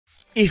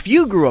If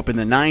you grew up in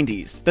the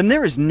 90s, then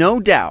there is no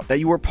doubt that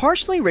you were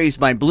partially raised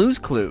by Blue's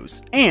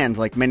Clues, and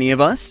like many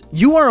of us,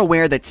 you are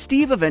aware that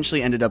Steve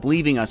eventually ended up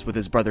leaving us with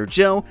his brother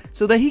Joe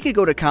so that he could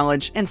go to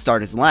college and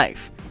start his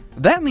life.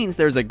 That means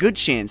there's a good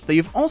chance that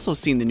you've also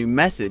seen the new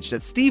message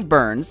that Steve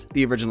Burns,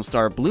 the original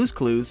star of Blue's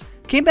Clues,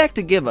 came back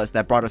to give us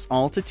that brought us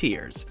all to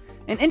tears.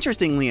 And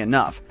interestingly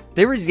enough,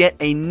 there is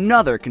yet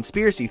another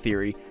conspiracy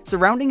theory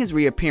surrounding his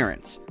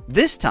reappearance,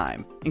 this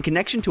time in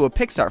connection to a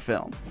Pixar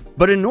film.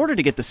 But in order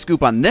to get the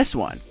scoop on this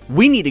one,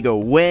 we need to go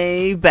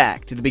way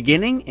back to the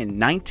beginning in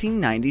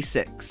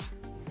 1996.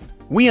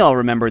 We all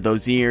remember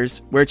those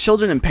years where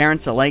children and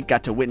parents alike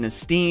got to witness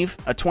Steve,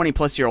 a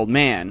 20-plus-year-old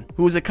man,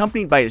 who was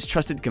accompanied by his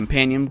trusted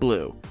companion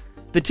Blue.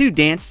 The two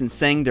danced and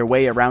sang their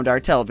way around our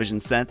television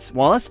sets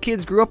while us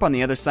kids grew up on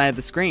the other side of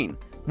the screen.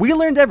 We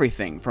learned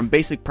everything from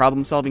basic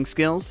problem-solving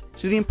skills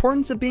to the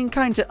importance of being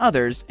kind to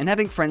others and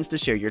having friends to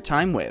share your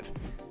time with.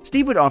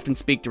 Steve would often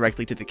speak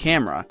directly to the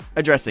camera,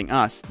 addressing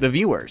us, the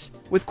viewers,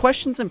 with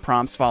questions and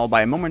prompts followed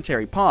by a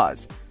momentary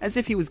pause, as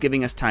if he was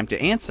giving us time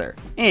to answer.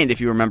 And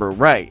if you remember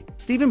right,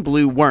 Steve and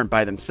Blue weren't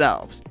by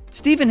themselves.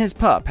 Steve and his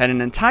pup had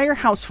an entire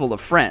house full of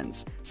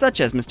friends,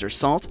 such as Mr.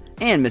 Salt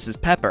and Mrs.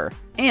 Pepper,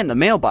 and the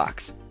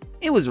mailbox.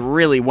 It was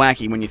really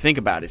wacky when you think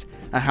about it.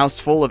 A house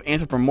full of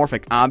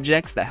anthropomorphic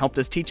objects that helped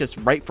us teach us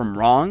right from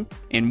wrong,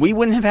 and we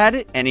wouldn't have had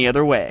it any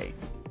other way.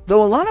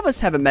 Though a lot of us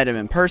haven't met him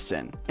in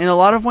person, in a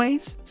lot of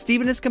ways,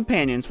 Steve and his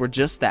companions were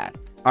just that,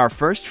 our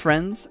first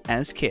friends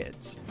as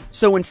kids.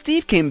 So when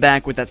Steve came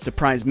back with that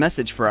surprise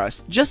message for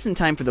us, just in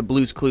time for the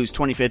Blue's Clues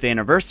 25th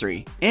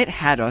anniversary, it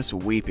had us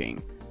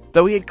weeping.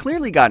 Though he had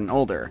clearly gotten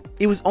older,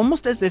 it was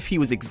almost as if he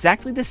was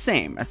exactly the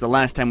same as the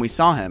last time we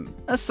saw him,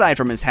 aside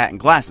from his hat and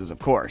glasses, of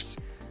course.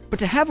 But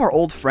to have our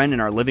old friend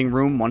in our living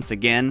room once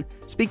again,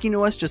 speaking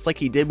to us just like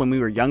he did when we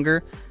were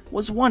younger,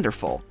 was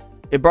wonderful.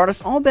 It brought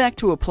us all back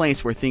to a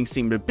place where things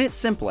seemed a bit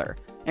simpler,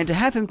 and to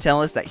have him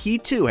tell us that he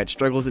too had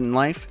struggles in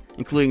life,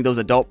 including those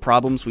adult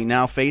problems we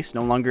now face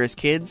no longer as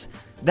kids,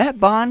 that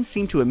bond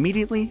seemed to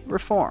immediately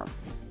reform.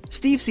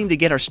 Steve seemed to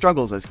get our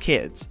struggles as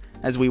kids,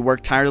 as we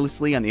worked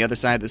tirelessly on the other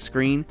side of the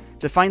screen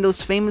to find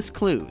those famous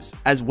clues,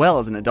 as well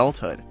as in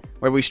adulthood,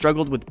 where we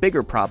struggled with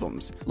bigger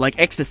problems, like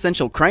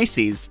existential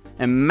crises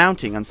and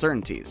mounting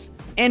uncertainties.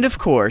 And of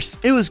course,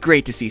 it was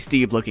great to see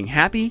Steve looking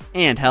happy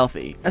and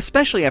healthy,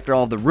 especially after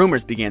all the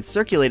rumors began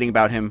circulating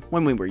about him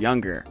when we were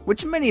younger,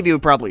 which many of you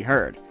have probably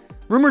heard.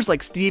 Rumors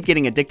like Steve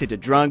getting addicted to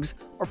drugs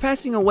or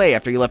passing away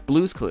after he left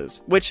Blue's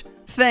Clues, which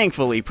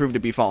thankfully proved to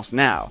be false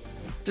now.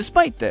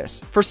 Despite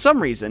this, for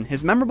some reason,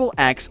 his memorable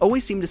acts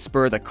always seemed to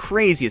spur the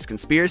craziest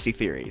conspiracy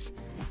theories.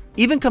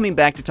 Even coming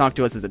back to talk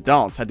to us as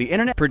adults had the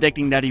internet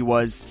predicting that he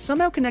was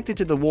somehow connected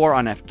to the war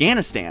on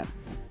Afghanistan.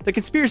 The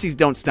conspiracies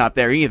don't stop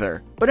there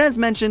either, but as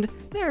mentioned,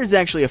 there is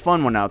actually a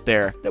fun one out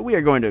there that we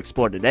are going to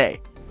explore today.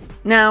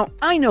 Now,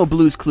 I know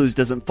Blue's Clues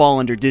doesn't fall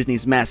under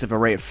Disney's massive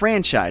array of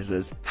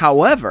franchises,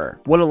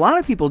 however, what a lot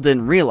of people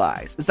didn't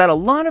realize is that a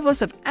lot of us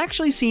have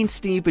actually seen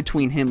Steve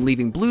between him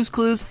leaving Blue's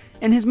Clues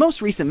and his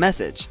most recent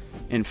message.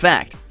 In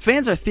fact,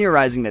 fans are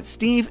theorizing that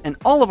Steve and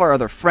all of our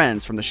other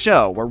friends from the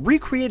show were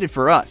recreated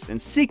for us in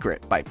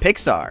secret by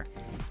Pixar.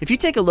 If you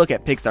take a look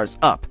at Pixar's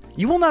Up,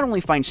 you will not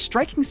only find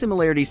striking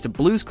similarities to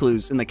Blue's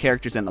Clues in the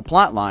characters and the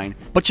plotline,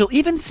 but you'll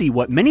even see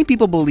what many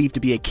people believe to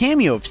be a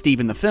cameo of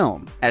Steve in the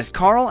film, as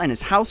Carl and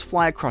his house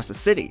fly across the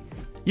city.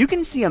 You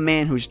can see a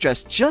man who's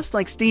dressed just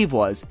like Steve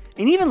was,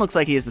 and even looks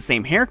like he has the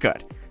same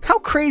haircut. How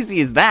crazy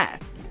is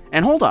that?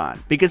 And hold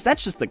on, because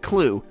that's just the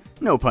clue,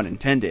 no pun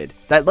intended,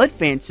 that led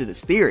fans to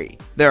this theory.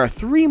 There are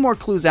 3 more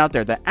clues out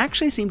there that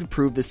actually seem to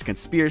prove this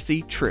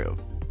conspiracy true.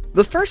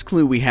 The first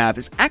clue we have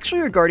is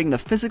actually regarding the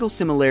physical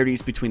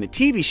similarities between the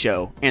TV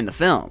show and the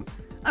film.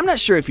 I'm not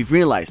sure if you've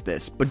realized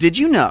this, but did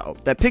you know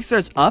that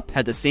Pixar's Up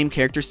had the same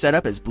character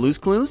setup as Blue's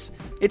Clues?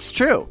 It's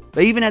true,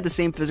 they even had the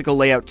same physical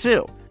layout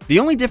too. The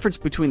only difference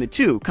between the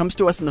two comes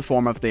to us in the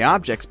form of the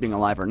objects being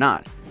alive or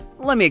not.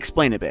 Let me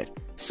explain a bit.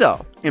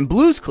 So, in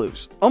Blue's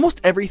Clues,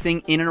 almost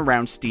everything in and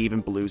around Steve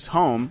and Blue's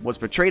home was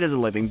portrayed as a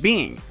living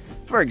being.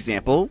 For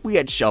example, we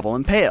had Shovel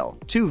and Pail,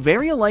 2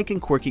 very alike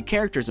and quirky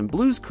characters in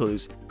Blue's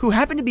Clues who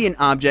happen to be an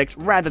object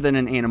rather than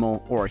an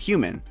animal or a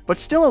human, but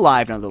still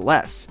alive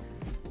nonetheless.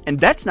 And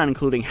that's not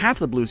including half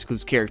the Blue's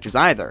Clues characters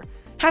either.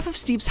 Half of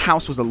Steve's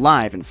house was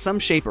alive in some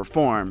shape or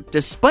form,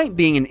 despite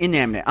being an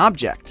inanimate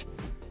object.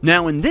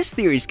 Now in this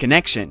theory's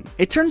connection,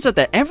 it turns out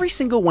that every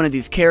single one of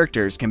these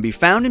characters can be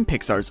found in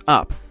Pixar's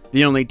Up,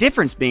 the only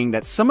difference being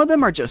that some of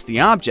them are just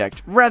the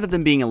object rather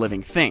than being a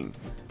living thing.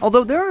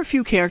 Although there are a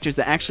few characters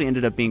that actually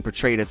ended up being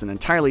portrayed as an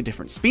entirely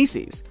different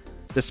species.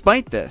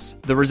 Despite this,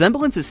 the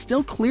resemblance is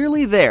still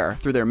clearly there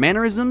through their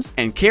mannerisms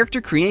and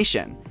character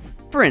creation.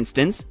 For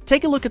instance,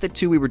 take a look at the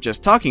 2 we were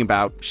just talking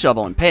about,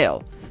 Shovel and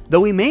Pail. Though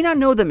we may not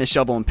know them as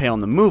Shovel and Pail in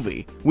the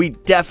movie, we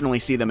definitely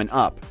see them in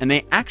Up, and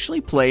they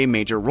actually play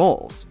major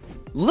roles.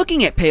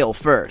 Looking at Pail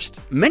first,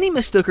 many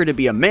mistook her to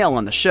be a male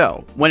on the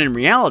show, when in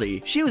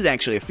reality, she was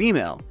actually a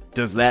female.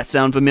 Does that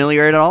sound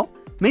familiar at all?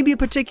 Maybe a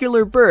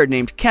particular bird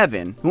named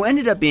Kevin, who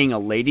ended up being a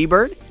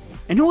ladybird?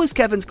 And who was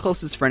Kevin's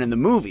closest friend in the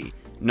movie?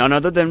 None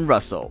other than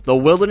Russell, the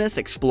Wilderness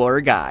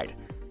Explorer Guide.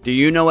 Do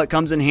you know what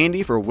comes in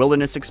handy for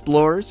wilderness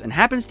explorers and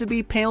happens to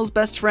be Pale's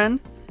best friend?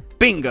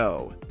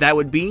 Bingo! That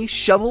would be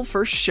Shovel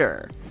for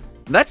sure.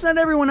 That's not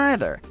everyone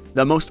either.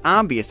 The most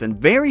obvious and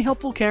very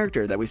helpful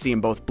character that we see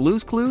in both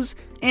Blue's Clues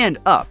and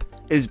Up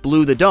is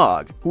Blue the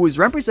dog, who is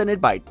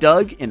represented by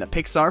Doug in the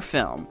Pixar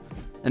film.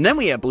 And then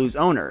we have Blue's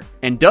owner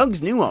and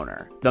Doug's new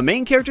owner, the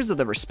main characters of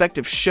the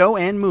respective show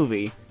and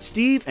movie,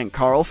 Steve and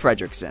Carl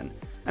Fredricksen.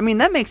 I mean,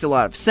 that makes a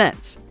lot of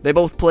sense. They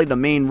both play the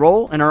main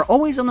role and are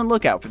always on the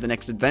lookout for the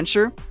next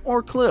adventure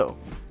or clue.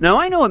 Now,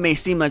 I know it may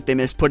seem like they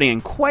missed putting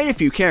in quite a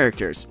few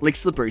characters, like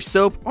Slippery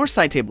Soap or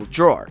Side Table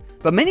Drawer,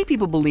 but many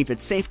people believe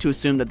it's safe to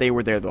assume that they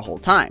were there the whole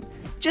time,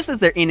 just as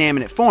their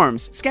inanimate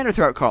forms scattered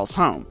throughout Carl's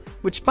home,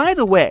 which, by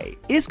the way,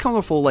 is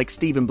colorful like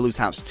Steve and Blue's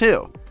house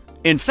too.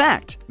 In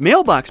fact,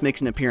 Mailbox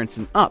makes an appearance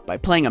in Up by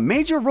playing a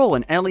major role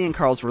in Ellie and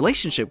Carl's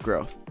relationship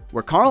growth,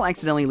 where Carl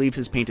accidentally leaves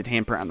his painted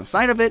handprint on the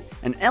side of it,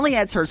 and Ellie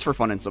adds hers for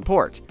fun and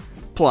support.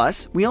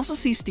 Plus, we also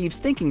see Steve's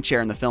thinking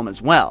chair in the film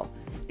as well.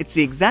 It's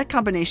the exact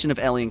combination of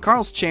Ellie and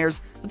Carl's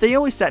chairs that they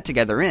always sat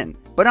together in,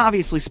 but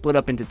obviously split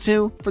up into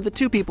two for the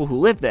two people who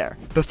lived there,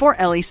 before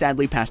Ellie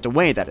sadly passed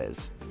away, that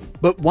is.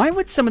 But why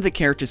would some of the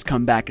characters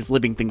come back as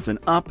living things in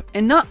Up,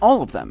 and not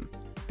all of them?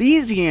 The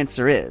easy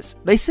answer is,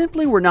 they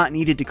simply were not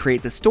needed to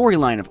create the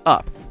storyline of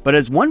Up, but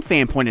as one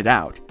fan pointed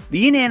out,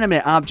 the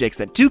inanimate objects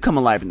that do come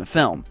alive in the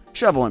film,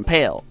 Shovel and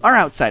Pail, are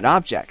outside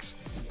objects.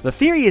 The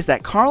theory is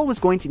that Carl was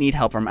going to need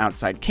help from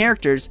outside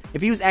characters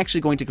if he was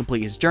actually going to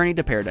complete his journey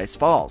to Paradise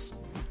Falls.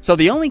 So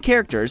the only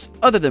characters,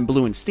 other than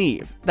Blue and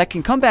Steve, that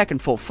can come back in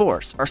full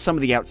force are some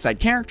of the outside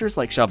characters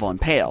like Shovel and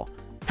Pail.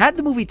 Had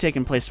the movie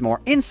taken place more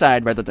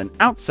inside rather than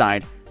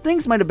outside,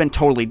 things might have been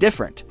totally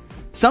different.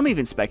 Some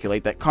even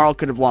speculate that Carl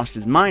could have lost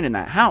his mind in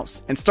that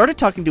house and started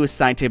talking to his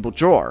side table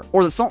drawer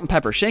or the salt and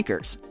pepper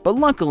shakers, but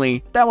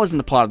luckily, that wasn't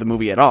the plot of the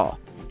movie at all.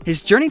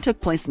 His journey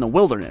took place in the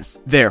wilderness,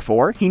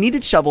 therefore, he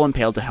needed Shovel and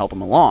Pail to help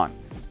him along.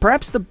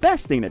 Perhaps the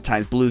best thing that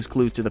ties Blue's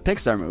Clues to the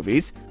Pixar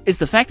movies is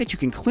the fact that you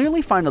can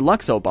clearly find the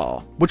Luxo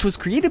ball, which was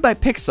created by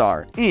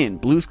Pixar in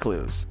Blue's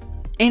Clues.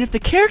 And if the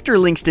character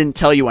links didn't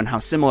tell you on how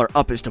similar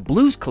Up is to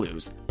Blue's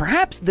Clues,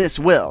 perhaps this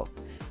will.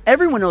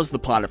 Everyone knows the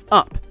plot of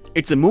Up.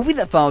 It's a movie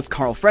that follows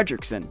Carl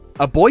Fredricksen,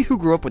 a boy who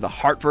grew up with a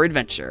heart for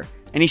adventure,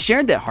 and he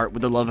shared that heart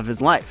with the love of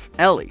his life,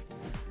 Ellie.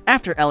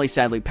 After Ellie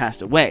sadly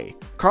passed away,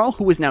 Carl,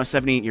 who is now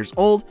 78 years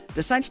old,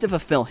 decides to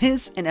fulfill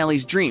his and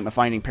Ellie's dream of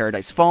finding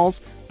Paradise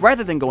Falls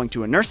rather than going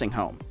to a nursing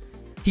home.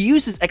 He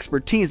used his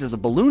expertise as a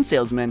balloon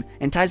salesman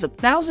and ties up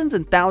thousands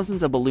and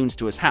thousands of balloons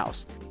to his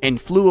house,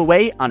 and flew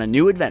away on a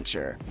new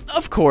adventure.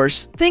 Of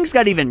course, things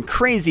got even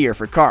crazier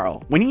for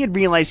Carl when he had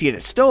realized he had a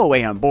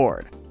stowaway on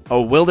board,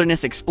 a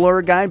wilderness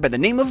explorer guide by the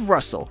name of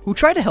Russell, who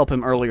tried to help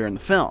him earlier in the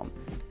film.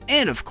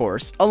 And of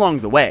course, along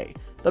the way,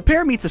 the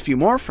pair meets a few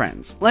more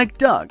friends, like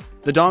Doug,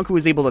 the dog who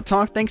was able to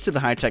talk thanks to the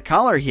high-tech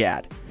collar he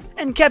had,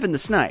 and Kevin the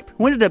Snipe,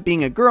 who ended up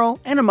being a girl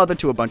and a mother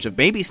to a bunch of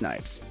baby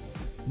snipes.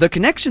 The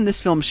connection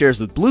this film shares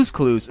with Blue's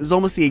Clues is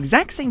almost the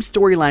exact same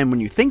storyline when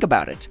you think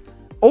about it.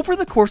 Over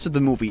the course of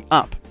the movie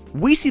Up,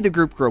 we see the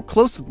group grow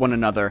close with one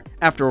another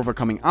after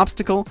overcoming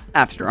obstacle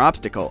after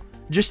obstacle,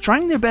 just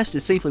trying their best to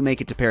safely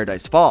make it to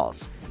Paradise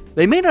Falls.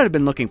 They may not have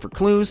been looking for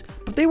clues,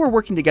 but they were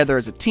working together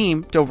as a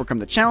team to overcome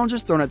the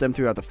challenges thrown at them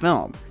throughout the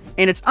film.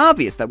 And it's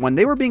obvious that when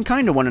they were being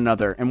kind to one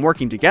another and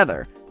working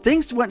together,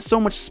 things went so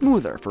much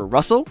smoother for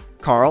Russell,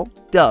 Carl,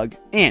 Doug,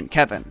 and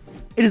Kevin.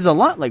 It is a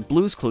lot like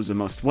Blue's Clues in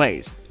most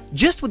ways,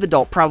 just with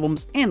adult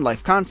problems and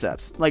life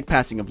concepts, like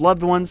passing of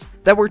loved ones,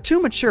 that were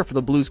too mature for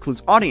the Blue's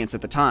Clues audience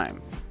at the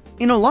time.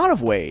 In a lot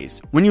of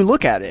ways, when you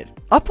look at it,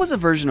 Up was a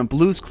version of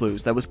Blue's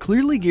Clues that was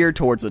clearly geared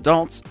towards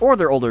adults or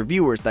their older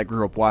viewers that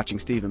grew up watching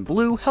Steve and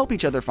Blue help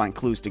each other find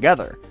clues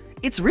together.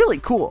 It's really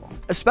cool,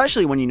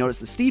 especially when you notice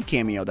the Steve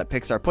cameo that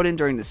Pixar put in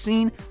during the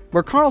scene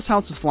where Carl's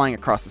house was flying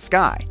across the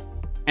sky.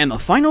 And the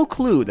final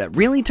clue that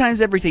really ties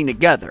everything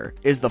together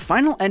is the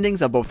final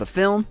endings of both the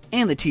film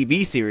and the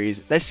TV series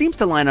that seems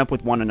to line up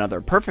with one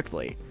another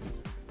perfectly.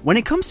 When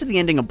it comes to the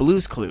ending of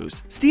Blue's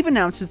Clues, Steve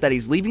announces that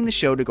he's leaving the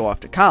show to go off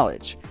to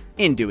college.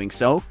 In doing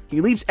so, he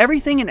leaves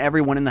everything and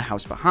everyone in the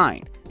house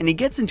behind, and he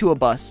gets into a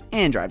bus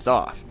and drives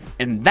off.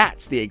 And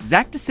that's the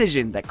exact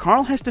decision that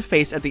Carl has to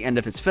face at the end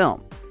of his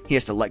film. He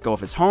has to let go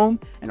of his home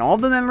and all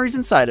the memories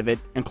inside of it,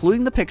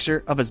 including the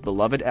picture of his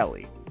beloved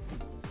Ellie.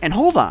 And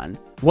hold on,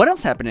 what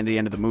else happened at the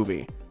end of the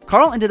movie?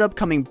 Carl ended up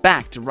coming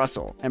back to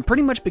Russell and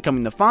pretty much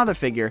becoming the father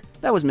figure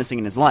that was missing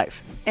in his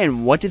life.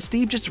 And what did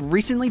Steve just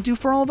recently do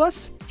for all of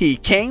us? He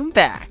came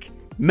back!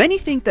 Many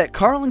think that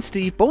Carl and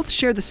Steve both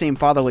share the same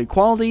fatherly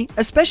quality,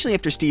 especially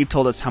after Steve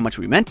told us how much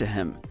we meant to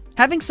him.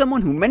 Having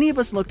someone who many of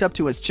us looked up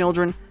to as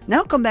children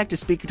now come back to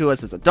speak to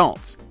us as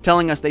adults,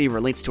 telling us that he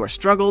relates to our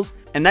struggles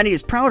and that he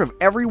is proud of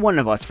every one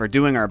of us for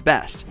doing our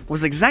best,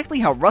 was exactly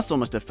how Russell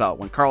must have felt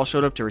when Carl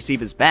showed up to receive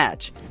his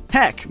badge.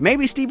 Heck,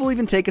 maybe Steve will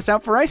even take us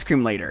out for ice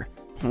cream later.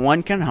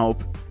 One can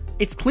hope.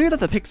 It's clear that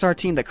the Pixar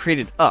team that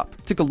created Up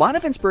took a lot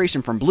of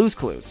inspiration from Blue's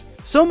Clues,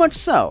 so much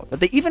so that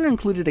they even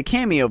included a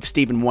cameo of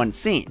Steve in one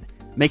scene.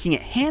 making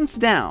it hands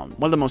down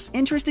one of the most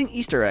interesting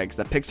Easter eggs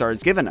that Pixar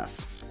has given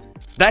us.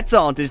 That's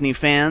all, Disney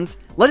fans.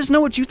 Let us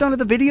know what you thought of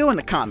the video in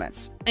the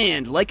comments,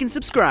 and like and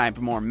subscribe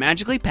for more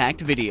magically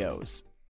packed videos.